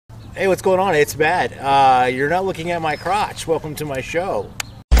Hey, what's going on? It's Matt. You're not looking at my crotch. Welcome to my show.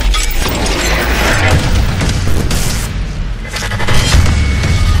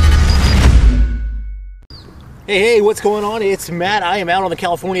 Hey, what's going on? It's Matt. I am out on the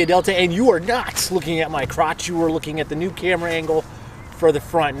California Delta, and you are not looking at my crotch. You are looking at the new camera angle for the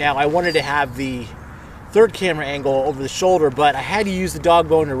front. Now, I wanted to have the third camera angle over the shoulder, but I had to use the dog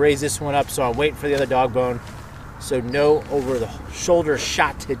bone to raise this one up, so I'm waiting for the other dog bone. So no over the shoulder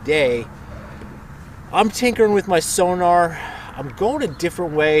shot today. I'm tinkering with my sonar. I'm going a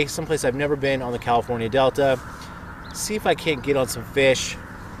different way, someplace I've never been on the California Delta. See if I can't get on some fish.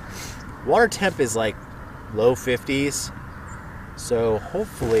 Water temp is like low 50s, so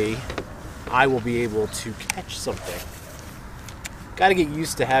hopefully I will be able to catch something. Got to get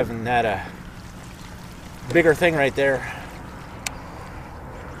used to having that bigger thing right there.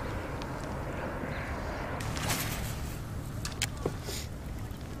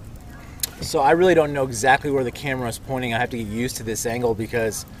 So I really don't know exactly where the camera is pointing. I have to get used to this angle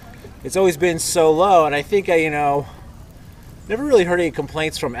because it's always been so low, and I think I, never really heard any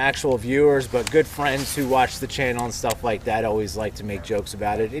complaints from actual viewers, but good friends who watch the channel and stuff like that always like to make jokes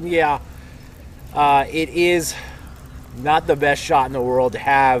about it. And yeah, it is not the best shot in the world to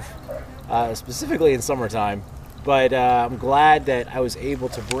have, specifically in summertime, but I'm glad that I was able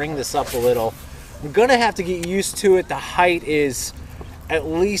to bring this up a little. I'm gonna have to get used to it. The height is at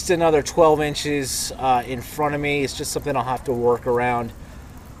least another 12 inches in front of me. It's just something I'll have to work around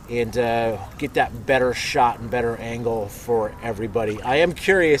and get that better shot and better angle for everybody. I am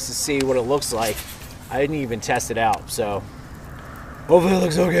curious to see what it looks like. I didn't even test it out, so hopefully it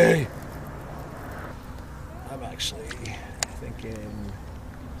looks okay. I'm actually thinking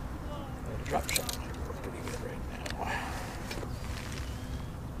a drop shot might work pretty good right now.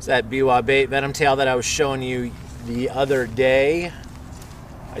 It's that Biwaa bait venom tail that I was showing you the other day.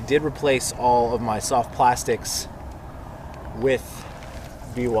 I did replace all of my soft plastics with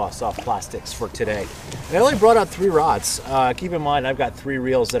Biwaa soft plastics for today. And I only brought out 3 rods. Keep in mind, I've got 3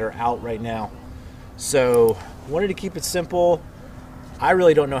 reels that are out right now. So, wanted to keep it simple. I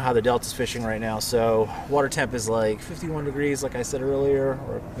really don't know how the Delta's fishing right now. So, water temp is like 51 degrees, like I said earlier,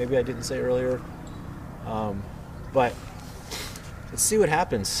 or maybe I didn't say earlier. But let's see what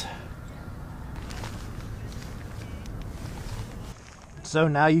happens. So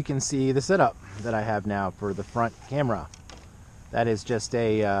now you can see the setup that I have now for the front camera. That is just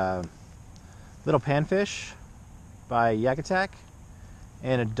a little panfish by Yankee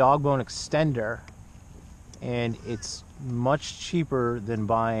and a dog bone extender. And it's much cheaper than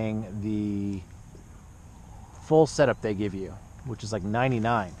buying the full setup they give you, which is like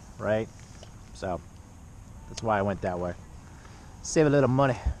 $99, right? So that's why I went that way. Save a little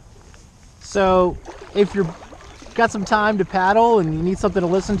money. So if you're got some time to paddle and you need something to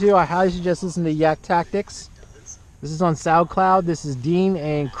listen to, I highly suggest listening to Yak Tactics. This is on SoundCloud. This is Dean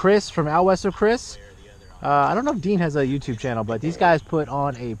and Chris from Out West of Chris. I don't know if Dean has a YouTube channel, but these guys put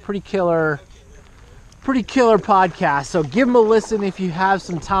on a pretty killer podcast. So give them a listen if you have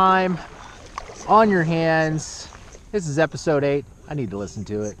some time on your hands. This is episode 8. I need to listen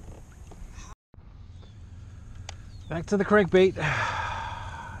to it. Back to the crankbait.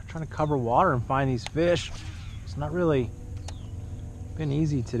 Trying to cover water and find these fish. It's not really been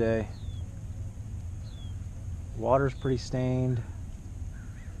easy today. Water's pretty stained.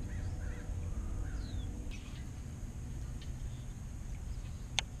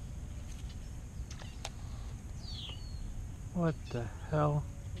 What the hell?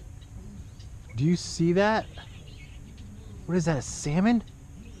 Do you see that? What is that, a salmon?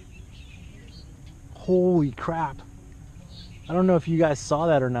 Holy crap. I don't know if you guys saw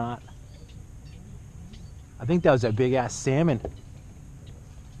that or not. I think that was a big ass salmon.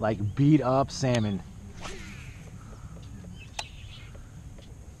 Like beat up salmon.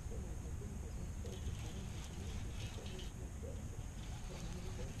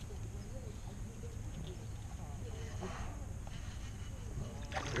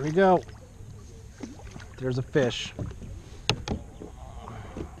 Here we go. There's a fish.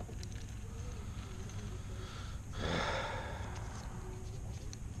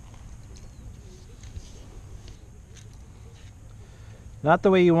 Not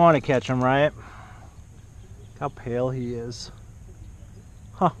the way you want to catch him, right? Look how pale he is.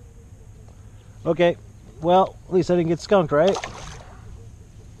 Huh. Okay, well, at least I didn't get skunked, right?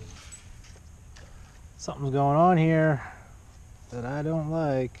 Something's going on here that I don't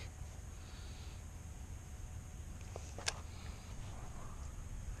like.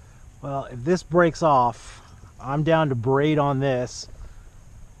 Well, if this breaks off, I'm down to braid on this,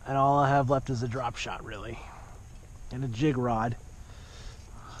 and all I have left is a drop shot, really, and a jig rod.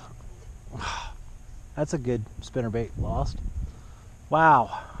 That's a good spinnerbait lost.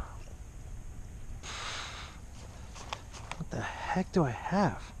 Wow. What the heck do I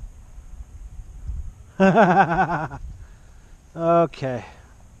have? Okay.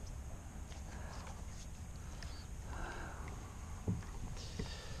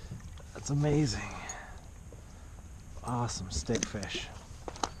 That's amazing. Awesome stickfish.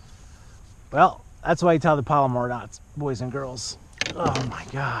 Well, that's why you tie the Palomar knots, boys and girls. Oh my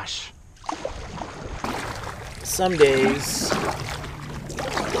gosh. Some days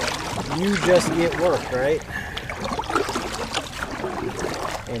you just get work, right?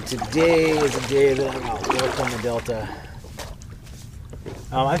 And today is a day that I'm out working on the Delta.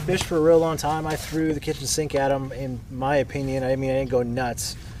 I fished for a real long time. I threw the kitchen sink at them, in my opinion. I mean, I didn't go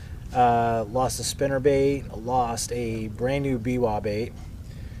nuts. Lost a spinnerbait, lost a brand new Biwaa bait,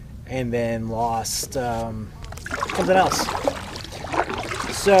 and then lost something else.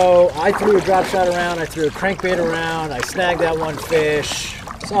 So I threw a drop shot around, I threw a crankbait around, I snagged that one fish,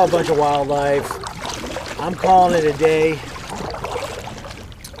 saw a bunch of wildlife. I'm calling it a day.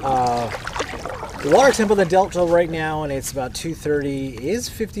 The water temp on the Delta right now, and it's about 2:30, is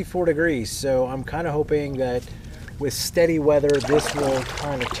 54 degrees. So I'm kind of hoping that with steady weather, this will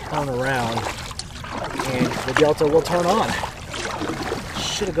kind of turn around and the Delta will turn on.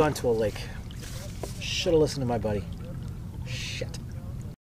 Should have gone to a lake. Should have listened to my buddy.